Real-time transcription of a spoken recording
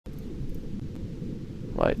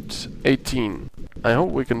Right, 18. I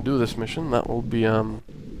hope we can do this mission. That will be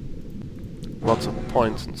lots of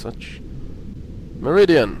points and such.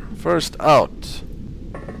 Meridian, first out.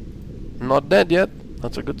 Not dead yet.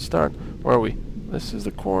 That's a good start. Where are we? This is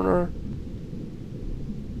the corner.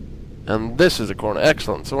 And this is the corner.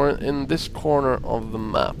 Excellent. So we're in this corner of the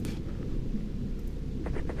map.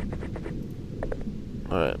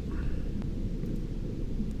 Alright.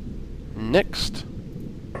 Next.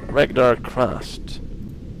 Regdar Krast.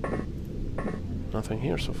 Nothing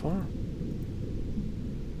here so far.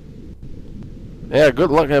 Yeah,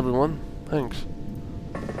 good luck everyone. Thanks.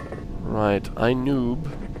 Right, I noob.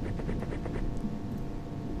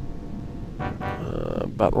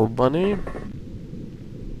 Battle Bunny.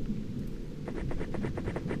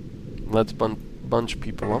 Let's bunch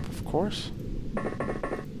people up, of course.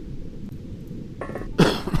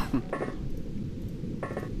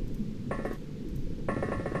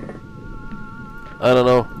 I don't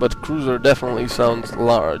know, but Cruiser definitely sounds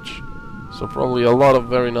large. So probably a lot of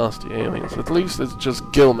very nasty aliens. At least it's just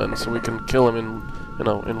Gilman, so we can kill him in, you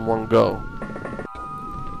know, in one go.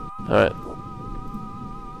 Alright.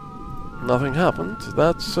 Nothing happened.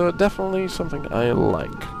 That's definitely something I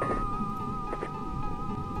like.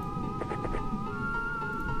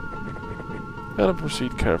 Gotta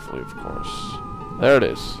proceed carefully, of course. There it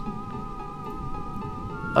is.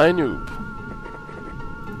 I noob.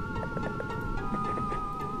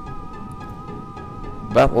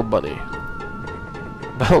 Battle Bunny.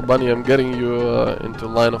 Battle Bunny, I'm getting you into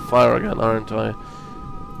line of fire again, aren't I?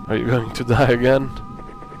 Are you going to die again?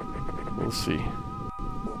 We'll see.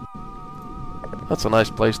 That's a nice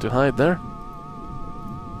place to hide there.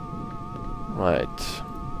 Right.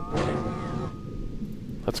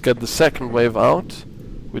 Let's get the second wave out.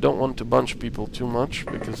 We don't want to bunch people too much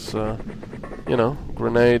because, you know,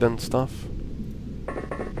 grenade and stuff.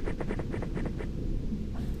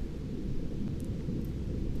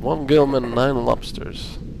 One Gilman, 9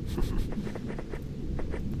 lobsters.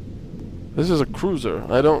 This is a cruiser.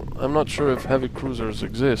 I'm not sure if heavy cruisers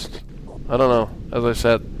exist. I don't know. As I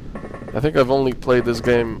said, I think I've only played this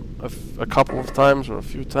game a couple of times or a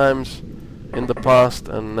few times in the past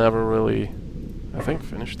and never really, I think,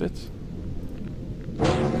 finished it.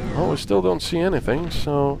 Oh, we still don't see anything,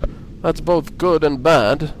 so that's both good and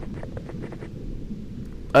bad.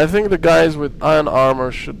 I think the guys with iron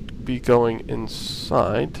armor should be going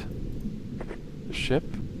inside the ship.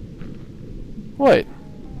 Wait,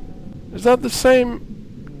 is that the same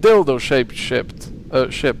dildo-shaped ship?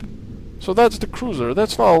 So that's the cruiser.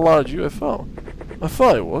 That's not a large UFO. I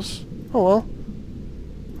thought it was. Oh well,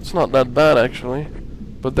 it's not that bad actually.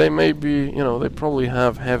 But they may be, you know, they probably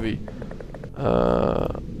have heavy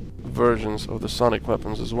versions of the sonic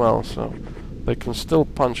weapons as well, so they can still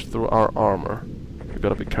punch through our armor. We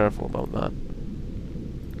gotta be careful about that.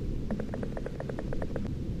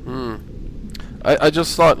 I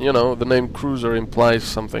just thought, you know, the name cruiser implies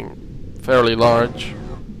something fairly large,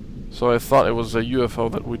 so I thought it was a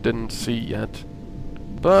UFO that we didn't see yet,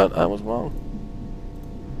 but I was wrong.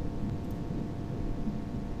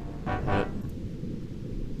 Right.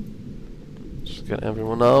 Just get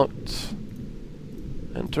everyone out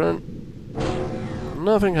and turn.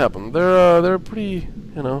 Nothing happened. They're pretty,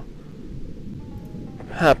 you know,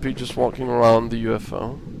 happy just walking around the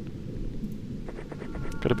UFO.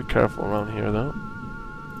 Gotta be careful around here though.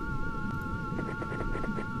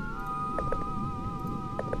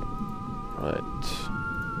 Right.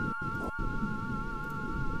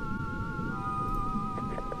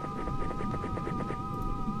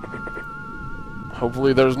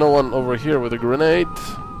 Hopefully there's no one over here with a grenade.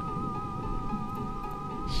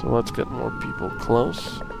 So let's get more people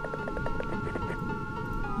close.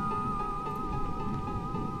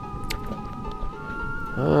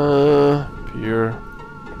 Pier.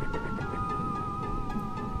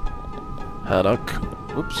 Haddock.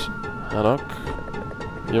 Oops. Haddock.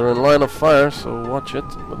 You're in line of fire, so watch it.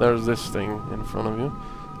 But there's this thing in front of you.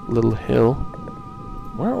 Little hill.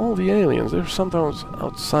 Where are all the aliens? There's sometimes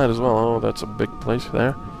outside as well. Oh, that's a big place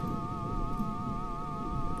there.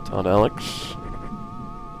 Todd Alex.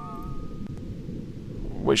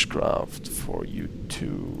 Wishcraft for you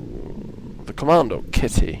too. The Commando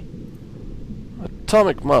Kitty.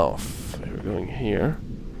 Atomic Mouth. We're going here.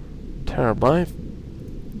 Terabyte.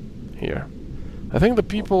 Here. I think the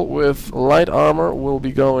people with light armor will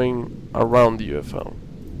be going around the UFO.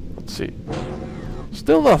 Let's see.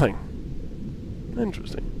 Still nothing.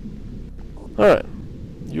 Interesting. Alright.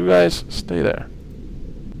 You guys stay there.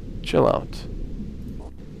 Chill out.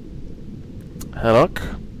 Haddock.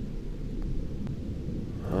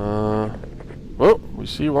 Oh, we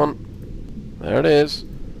see one. There it is.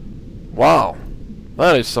 Wow.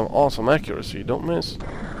 That is some awesome accuracy, don't miss.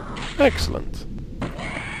 Excellent.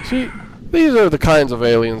 See, these are the kinds of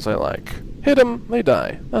aliens I like. Hit them, they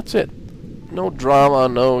die. That's it. No drama,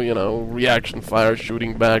 no, you know, reaction fire,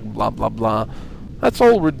 shooting back, blah blah blah. That's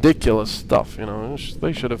all ridiculous stuff, you know.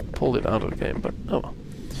 They should have pulled it out of the game, but oh well.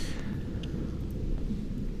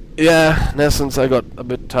 Yeah, in essence, I got a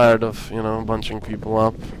bit tired of, you know, bunching people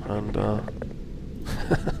up, and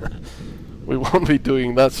we won't be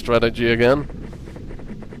doing that strategy again.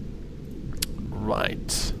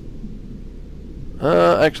 Right.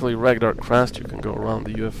 Actually, Ragnar Krast, you can go around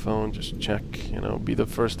the UFO and just check, you know, be the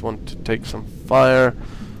first one to take some fire,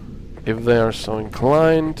 if they are so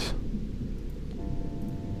inclined.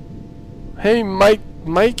 Hey,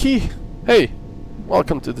 Mikey! Hey,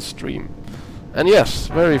 welcome to the stream. And yes,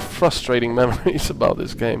 very frustrating memories about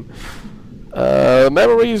this game.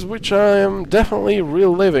 Memories which I am definitely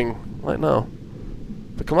reliving right now.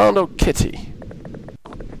 The Commando Kitty.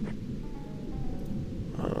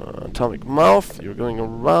 Atomic Mouth, you're going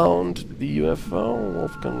around the UFO.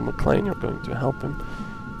 Wolfgang McLean, you're going to help him.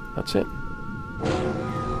 That's it.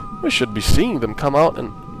 We should be seeing them come out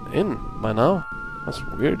and in by now. That's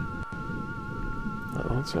weird.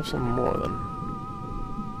 Let's have some more then.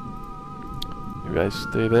 You guys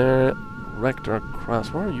stay there. Rector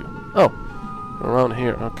Cross, where are you? Oh, around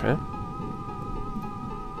here, okay.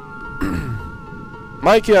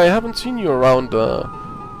 Mikey, I haven't seen you around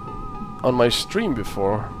on my stream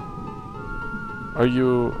before. Are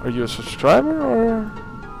you a subscriber or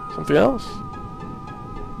something else?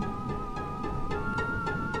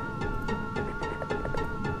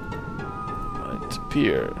 Right,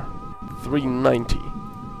 Pier 390.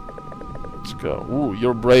 Let's go. Ooh,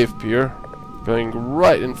 you're brave, Pier. Going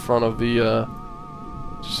right in front of the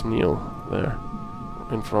just kneel there.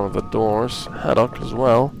 In front of the doors. Haddock as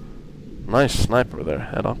well. Nice sniper there,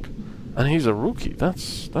 Haddock. And he's a rookie.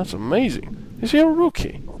 That's amazing. Is he a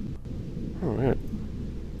rookie? Oh, weird.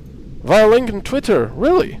 Via link on Twitter,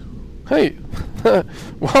 really? Hey,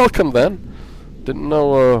 welcome then. Didn't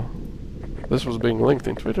know this was being linked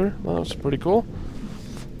in Twitter. That was pretty cool.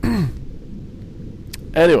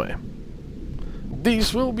 Anyway,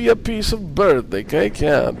 this will be a piece of birthday cake.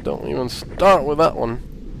 Yeah, don't even start with that one.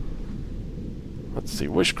 Let's see,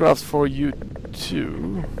 wishcraft for you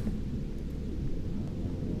too.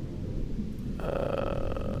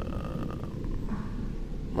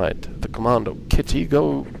 Right, the Commando Kitty,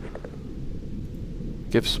 go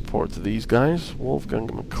give support to these guys. Wolfgang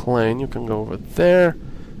McLean, you can go over there.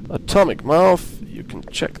 Atomic Mouth, you can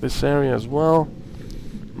check this area as well.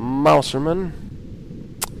 Mouserman,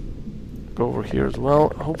 go over here as well.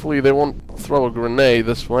 Hopefully they won't throw a grenade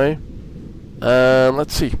this way.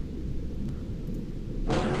 Let's see.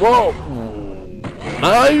 Whoa!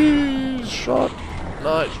 Nice shot!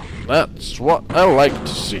 Nice. That's what I like to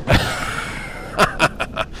see.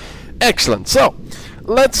 Excellent. So,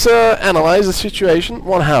 let's analyze the situation.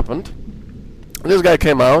 What happened? This guy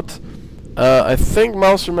came out. I think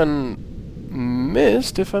Mouserman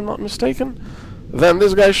missed, if I'm not mistaken. Then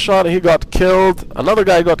this guy shot, he got killed. Another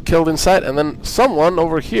guy got killed inside, and then someone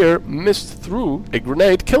over here missed through a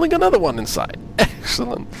grenade, killing another one inside.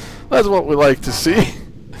 Excellent. That's what we like to see.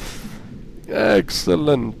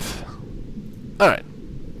 Excellent. Alright.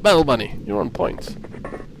 Battle Bunny, you're on point.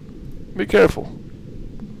 Be careful.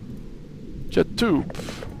 Jet Tube,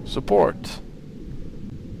 support.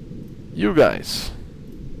 You guys.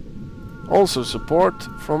 Also support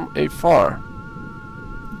from afar.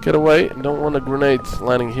 Get away, don't want a grenade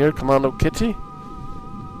landing here. Commando Kitty.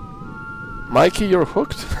 Mikey, you're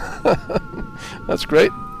hooked. That's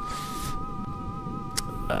great.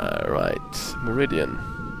 Right, Meridian.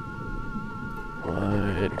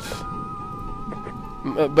 Right.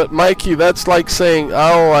 But Mikey, that's like saying,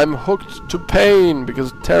 oh, I'm hooked to pain,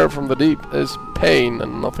 because Terror from the Deep is pain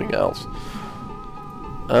and nothing else.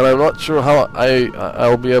 And I'm not sure how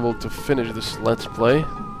I'll be able to finish this Let's Play,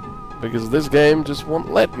 because this game just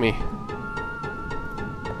won't let me.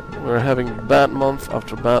 We're having bad month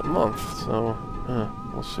after bad month, so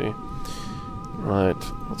we'll see.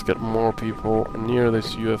 Right, let's get more people near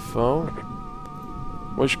this UFO.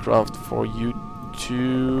 Wishcraft for you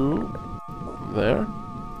two. There.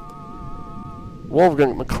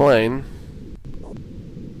 Wolfgang McLean.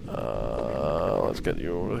 Let's get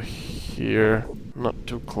you over here. Not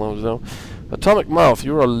too close though. Atomic Mouth,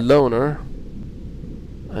 you're a loner.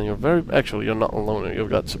 And you're very... Actually, you're not a loner, you've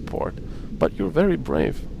got support. But you're very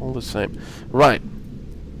brave, all the same. Right.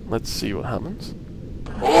 Let's see what happens.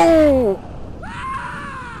 Oh!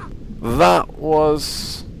 That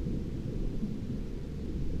was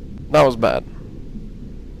bad.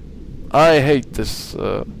 I hate this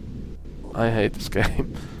I hate this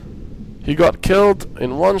game. He got killed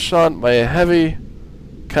in one shot by a heavy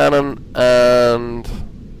cannon, and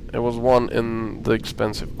it was one in the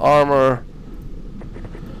expensive armor.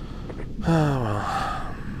 Well,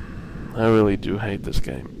 I really do hate this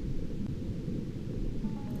game.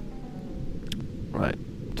 Right,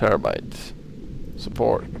 terabyte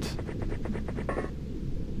support.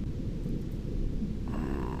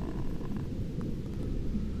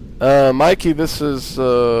 Mikey, this is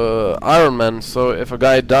Iron Man, so if a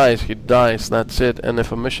guy dies, he dies, that's it. And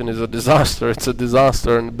if a mission is a disaster, it's a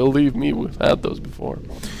disaster, and believe me, we've had those before.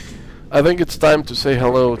 I think it's time to say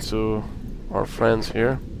hello to our friends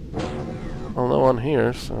here. Well, no one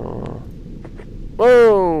here, so...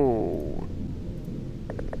 Whoa!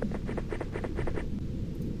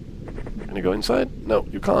 Can you go inside? No,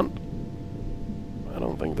 you can't. I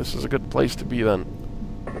don't think this is a good place to be then.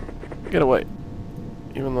 Get away.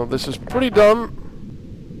 Even though this is pretty dumb,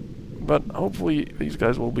 but hopefully these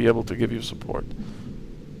guys will be able to give you support.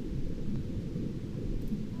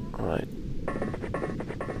 Alright.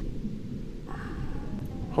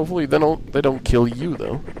 Hopefully they don't kill you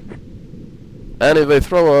though. And if they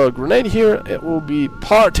throw a grenade here, it will be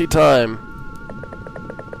party time.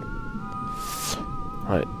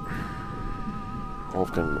 Right.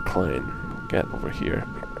 Wolfgang McLean, get over here.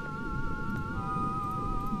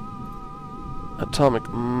 Atomic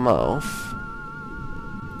mouth.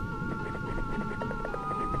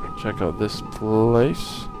 Check out this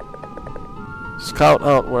place. Scout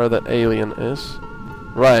out where that alien is.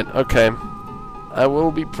 Right, okay. I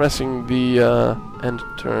will be pressing the end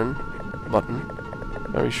turn button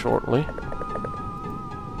very shortly.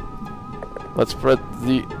 Let's spread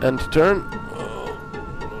the end turn.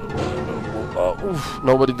 Oof,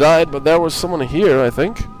 nobody died, but there was someone here, I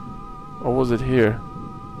think. Or was it here?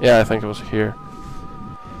 Yeah, I think it was here.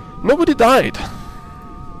 Nobody died.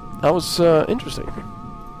 That was interesting.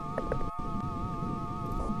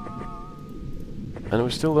 And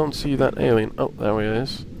we still don't see that alien. Oh, there he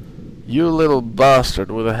is. You little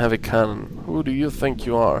bastard with a heavy cannon. Who do you think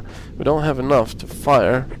you are? We don't have enough to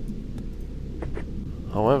fire.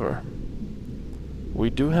 However, we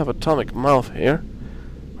do have Atomic Mouth here,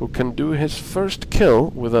 who can do his first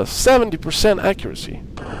kill with a 70% accuracy.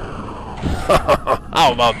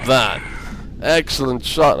 How about that? Excellent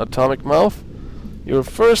shot, Atomic Mouth. Your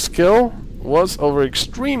first kill was over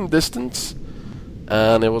extreme distance,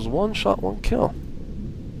 and it was one shot, one kill.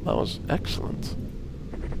 That was excellent.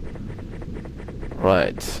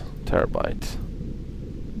 Right, terabyte.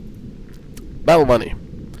 Battle Bunny.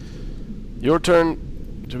 Your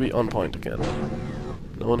turn to be on point again.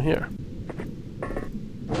 No one here.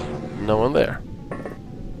 No one there.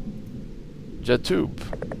 Jet tube.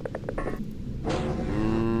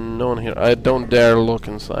 No one here. I don't dare look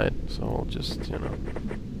inside, so I'll just, you know.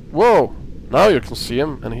 Whoa! Now you can see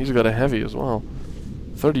him, and he's got a heavy as well.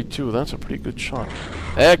 32, that's a pretty good shot.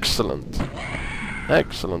 Excellent.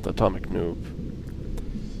 Excellent, Atomic Noob.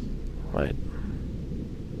 Right.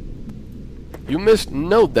 You missed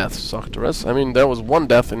no deaths, Octorus. I mean, there was one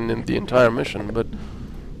death in the entire mission, but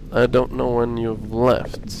I don't know when you've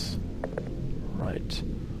left. Right.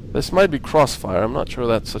 This might be crossfire. I'm not sure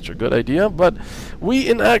that's such a good idea, but we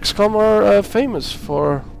in XCOM are famous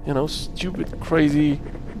for, you know, stupid, crazy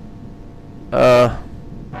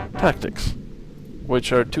tactics,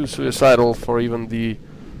 which are too suicidal for even the,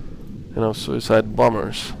 you know, suicide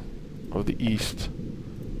bombers of the East.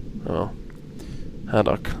 Oh,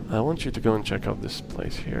 Haddock, I want you to go and check out this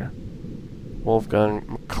place here. Wolfgang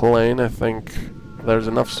McLean, I think there's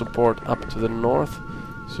enough support up to the north,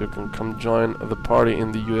 so you can come join the party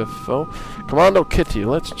in the UFO. Commando Kitty,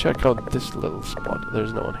 let's check out this little spot.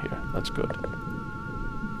 There's no one here. That's good.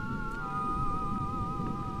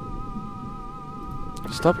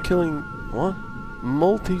 Stop killing... what?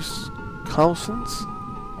 Multi-cousins?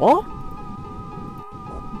 What?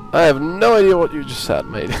 I have no idea what you just said,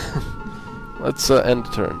 mate. Let's end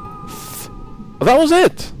turn. Oh, that was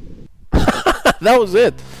it! That was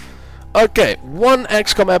it! Okay, one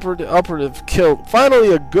XCOM operative killed.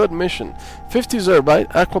 Finally a good mission. 50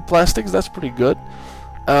 Zerbite, Aquaplastics, that's pretty good.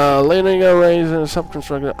 Landing arrays and a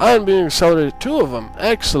subconstructor. Iron being accelerated, 2 of them.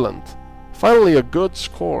 Excellent. Finally a good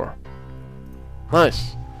score.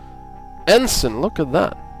 Nice. Ensign, look at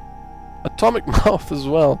that. Atomic Mouth as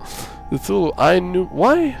well. The Thulu, I knew...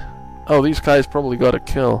 why? Oh, these guys probably got a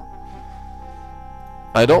kill.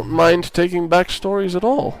 I don't mind taking backstories at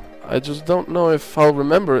all. I just don't know if I'll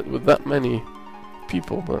remember it with that many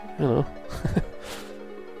people, but, you know.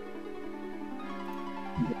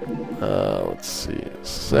 Let's see.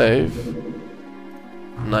 Save.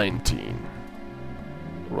 19.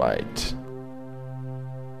 Right.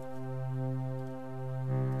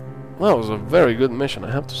 That was a very good mission,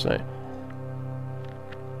 I have to say.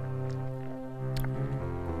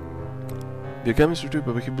 The chemistry too,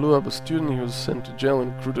 but he blew up a student. He was sent to jail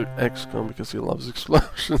and recruited XCOM because he loves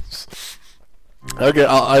explosions. Okay,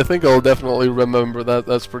 I think I'll definitely remember that.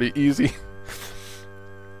 That's pretty easy.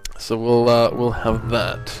 So we'll have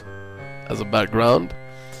that as a background.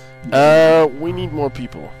 We need more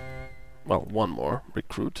people. Well, one more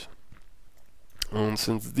recruit. And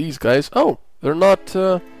since these guys, oh, they're not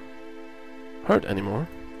hurt anymore.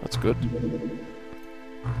 That's good.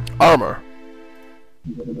 Armor.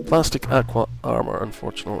 Plastic aqua armor,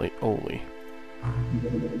 unfortunately, only.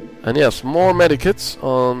 And yes, more medikits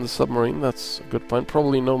on the submarine. That's a good point.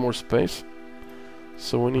 Probably no more space.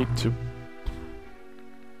 So we need to...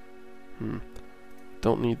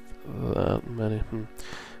 Don't need that many.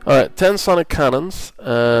 Alright, 10 sonic cannons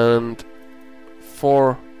and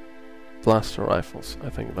 4 blaster rifles. I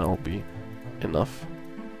think that'll be enough.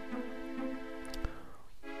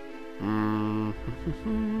 I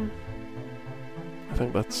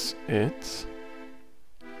think that's it.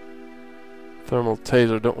 Thermal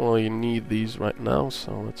taser, don't really need these right now,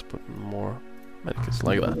 so let's put more medikits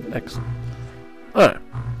like that. Excellent. Alright.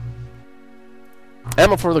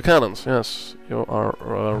 Ammo for the cannons, yes, you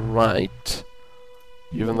are right.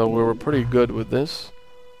 Even though we were pretty good with this.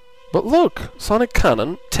 But look! Sonic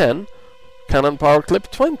cannon, 10. Cannon power clip,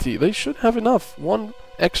 20. They should have enough. One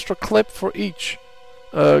extra clip for each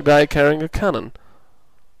guy carrying a cannon.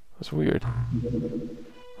 That's weird.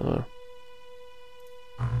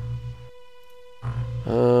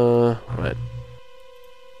 Right.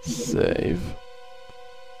 Save.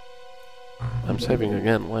 I'm saving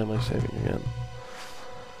again. Why am I saving again?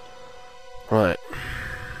 Right.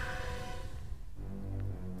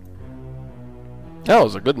 That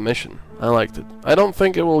was a good mission. I liked it. I don't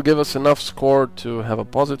think it will give us enough score to have a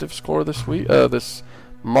positive score this week, this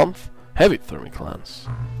month. Heavy thermic lance.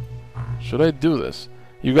 Should I do this?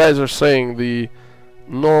 You guys are saying the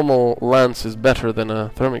normal lance is better than a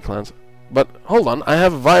thermic lance. But hold on, I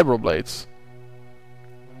have vibroblades.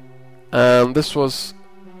 And this was...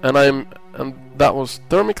 And that was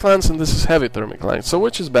thermic lance and this is heavy thermic lance. So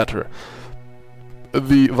which is better?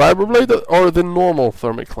 The vibroblade or the normal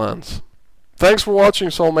thermic lance? Thanks for watching,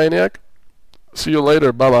 Soul Maniac. See you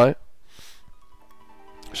later, bye bye.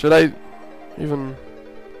 Should I even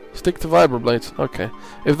stick to vibroblades? Okay.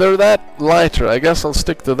 If they're that lighter, I guess I'll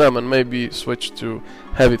stick to them and maybe switch to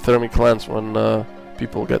heavy thermic lance when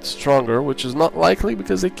people get stronger, which is not likely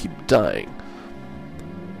because they keep dying.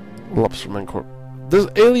 Lobsterman Corp. Does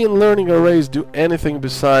alien learning arrays do anything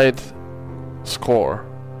beside score?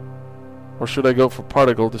 Or should I go for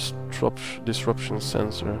particle disruption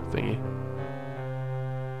sensor thingy?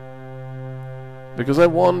 Because I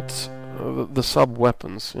want the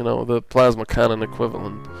sub-weapons, you know, the plasma cannon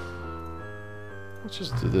equivalent. Let's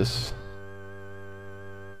just do this.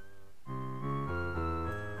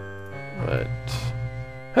 Right.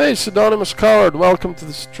 Hey, Pseudonymous Coward, welcome to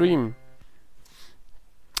the stream.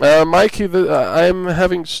 Mikey, I'm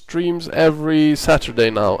having streams every Saturday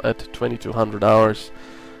now at 2200 hours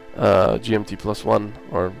GMT +1,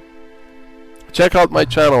 or check out my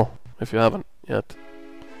channel if you haven't yet,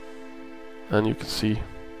 and you can see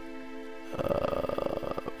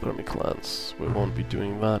thermic lance. We won't be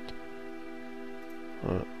doing that.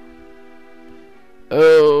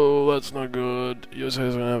 Oh, that's not good. USA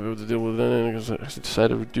is going to be able to deal with it because it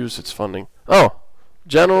decided to reduce its funding. Oh,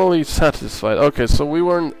 generally satisfied. Okay, so we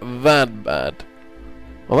weren't that bad.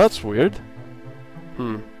 Well, that's weird.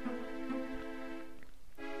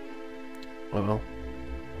 Well,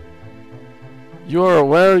 you are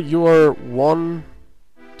aware you are one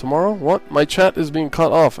tomorrow? What? My chat is being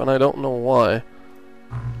cut off and I don't know why.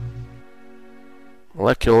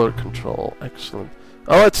 Molecular control. Excellent.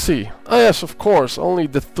 Oh, let's see. Oh, yes, of course. Only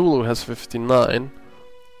the Cthulhu has 59.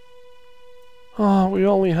 Oh, we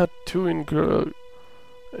only had 2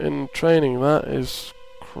 in training. That is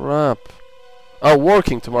crap. Oh,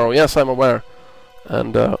 working tomorrow. Yes, I'm aware.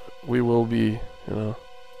 And we will be, you know,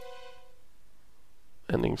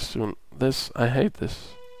 ending soon. This, I hate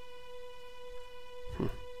this.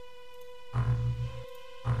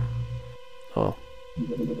 Oh.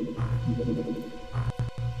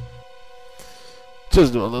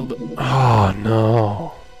 Just do a little bit. Oh,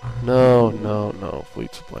 no. No.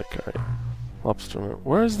 Fleet supply carrier. Lobsterman.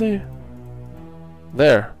 Where is the...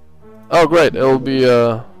 There. Oh, great. It'll be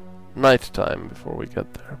night time before we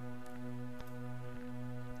get there.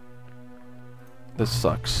 This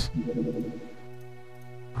sucks.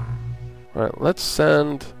 Right, let's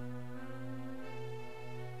send...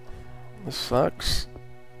 This sucks.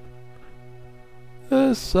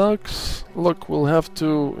 This sucks. Look, we'll have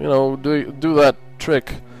to, you know, do that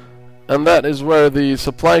trick. And that is where the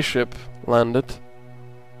supply ship landed.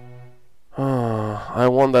 I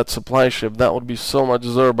want that supply ship. That would be so much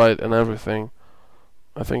Zerbite and everything.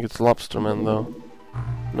 I think it's Lobsterman though.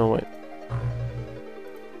 No, wait.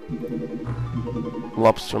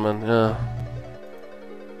 Lobsterman, yeah.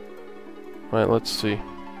 Right, let's see.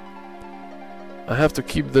 I have to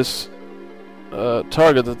keep this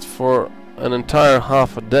targeted for an entire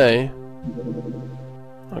half a day.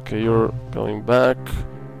 Okay, you're going back.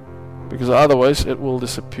 Because otherwise it will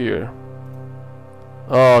disappear.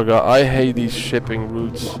 Oh god, I hate these shipping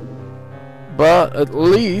routes. But at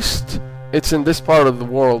least it's in this part of the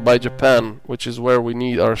world by Japan, which is where we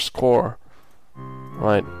need our score.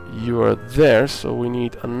 Right, you are there, so we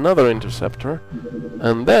need another interceptor.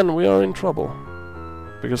 And then we are in trouble.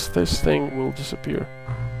 Because this thing will disappear.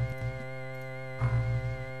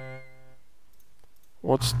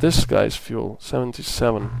 What's this guy's fuel?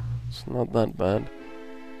 77. It's not that bad.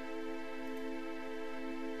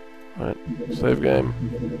 Right, save game.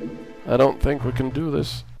 I don't think we can do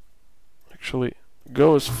this. Actually,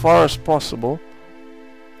 go as far as possible.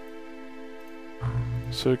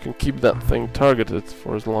 So you can keep that thing targeted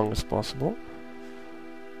for as long as possible.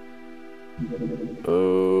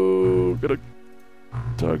 Oh, gotta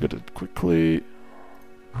target it quickly.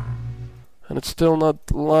 And it's still not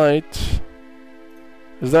light.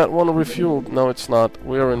 Is that one refueled? No, it's not.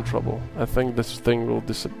 We are in trouble. I think this thing will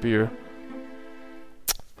disappear.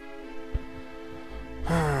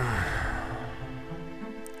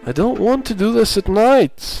 I don't want to do this at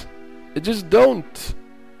night. I just don't.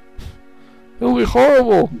 It'll be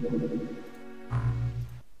horrible.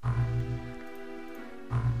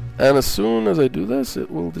 And as soon as I do this,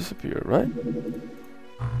 it will disappear, right?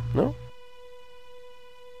 No?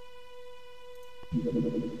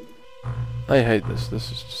 I hate this.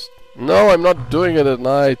 This is just... No, I'm not doing it at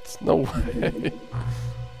night. No way.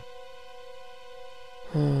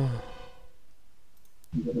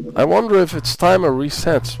 I wonder if its timer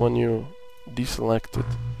resets when you deselect it.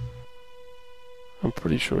 I'm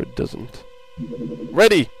pretty sure it doesn't.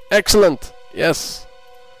 Ready! Excellent! Yes!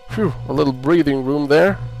 Phew, a little breathing room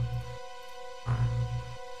there.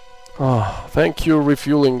 Oh, thank you,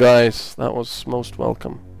 refueling guys. That was most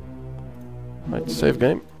welcome. Right, save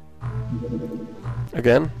game.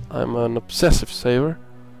 Again, I'm an obsessive saver,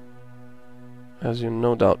 as you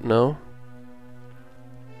no doubt know.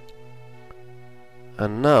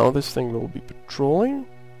 And now this thing will be patrolling.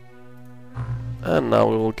 And now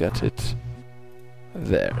we will get it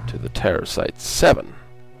there, to the terror site 7.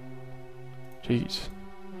 Jeez.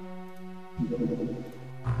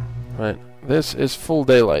 Right, this is full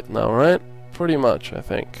daylight now, right? Pretty much, I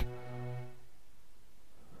think.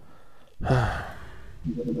 I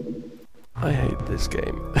hate this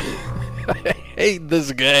game. I hate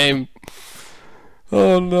this game.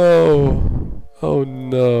 Oh no. Oh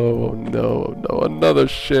no, oh no, oh no. Another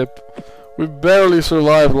ship. We barely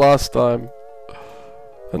survived last time.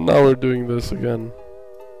 And now we're doing this again.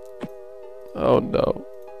 Oh no.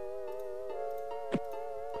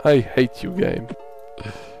 I hate you, game.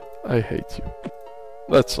 I hate you.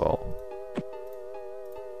 That's all.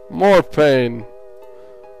 More pain.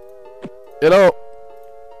 You know,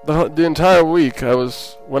 the entire week I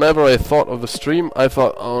was, whenever I thought of the stream, I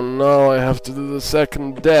thought, oh no, I have to do the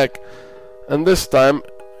second deck. And this time,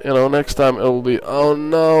 you know, next time it will be, oh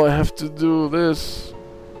no, I have to do this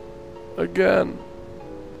again.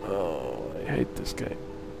 Oh, I hate this game.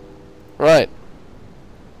 Right.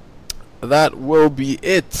 That will be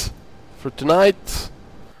it for tonight.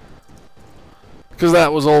 Because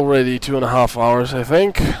that was already 2.5 hours, I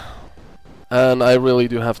think. And I really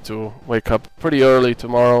do have to wake up pretty early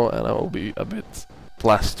tomorrow, and I will be a bit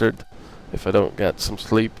plastered if I don't get some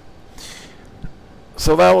sleep.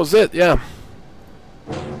 So that was it, yeah.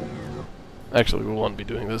 Actually, we won't be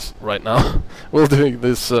doing this right now. We'll be doing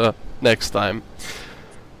this next time.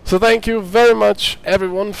 So thank you very much,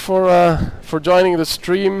 everyone, for joining the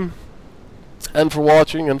stream, and for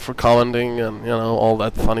watching, and for commenting, and, you know, all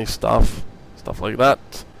that funny stuff like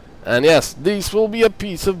that. And yes, this will be a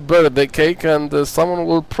piece of birthday cake, and someone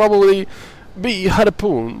will probably be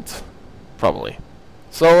harpooned. Probably.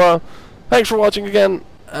 So, thanks for watching again,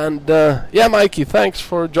 and yeah, Mikey, thanks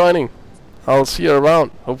for joining. I'll see you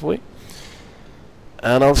around, hopefully.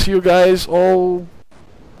 And I'll see you guys all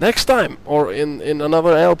next time, or in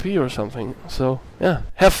another LP or something. So, yeah,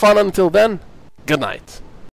 have fun until then. Good night.